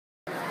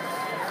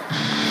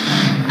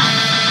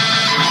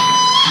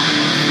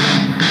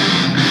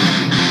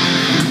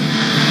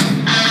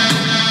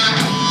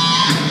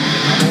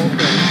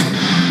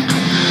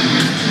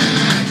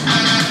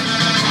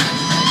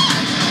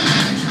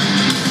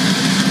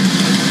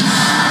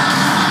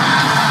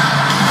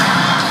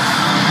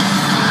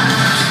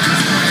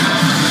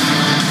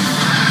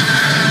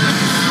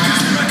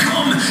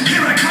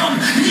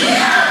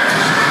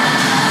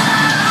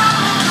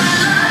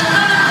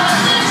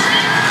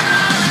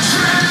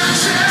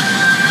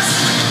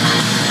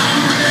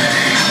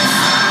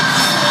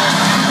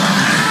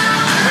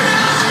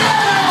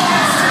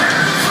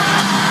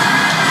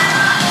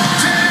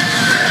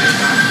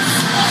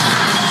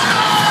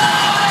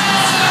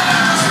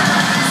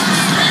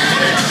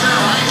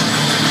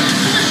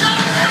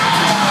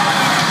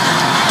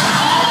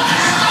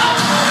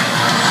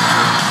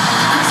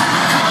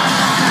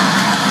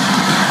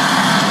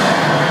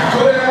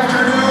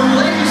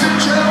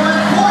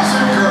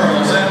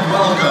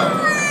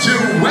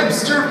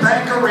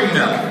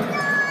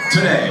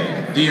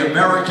Today, the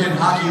American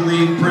Hockey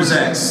League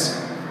presents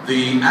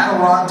the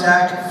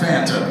Adirondack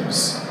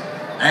Phantoms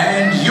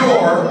and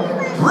your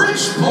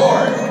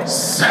Bridgeport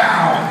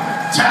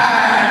Sound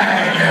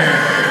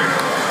Tigers.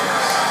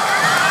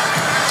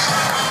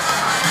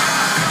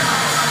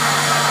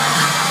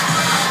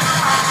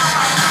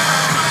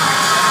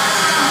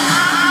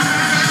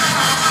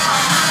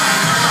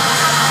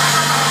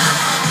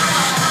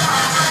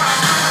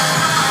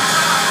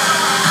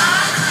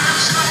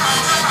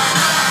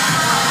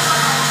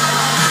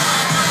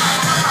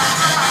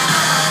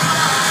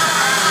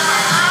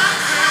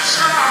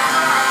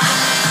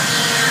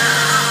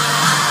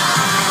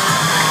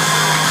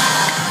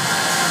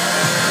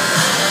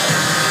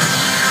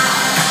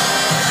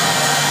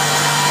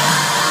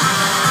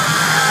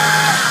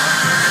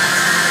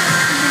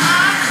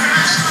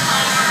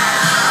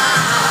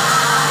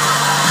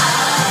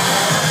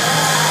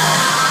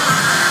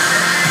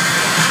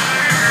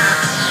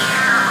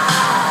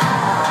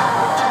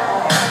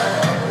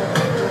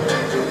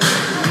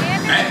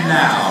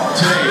 Now,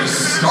 today's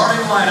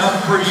starting lineup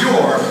for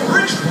your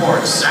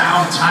Bridgeport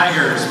Sound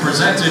Tigers,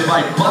 presented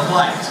by Bud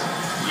Light.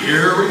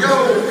 Here we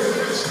go.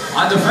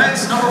 On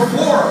defense, number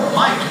 4,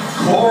 Mike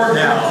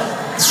Cornell.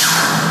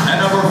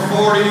 And number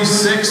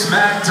 46,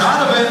 Matt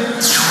Donovan.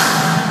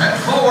 And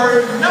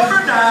forward,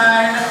 number 9,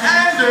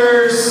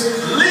 Anders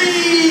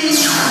Lee.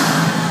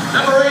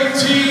 Number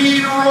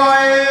 18,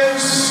 Ryan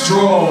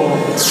Stroll.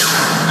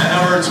 And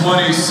number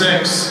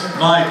 26,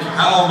 Mike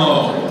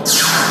Almo.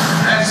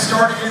 And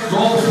starting in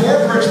goal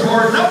for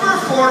Bridgeport, number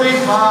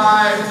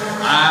 45,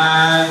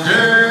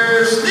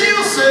 Anders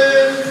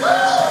Nielsen.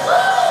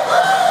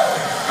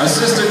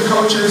 Assistant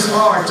coaches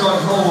are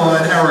Doug Holwa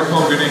and Eric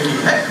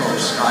Hoganicki. Head coach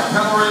Scott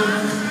Pellerin.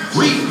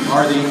 We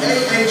are the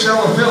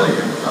AHL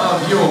affiliate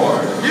of your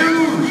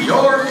New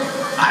York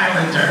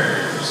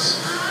Islanders.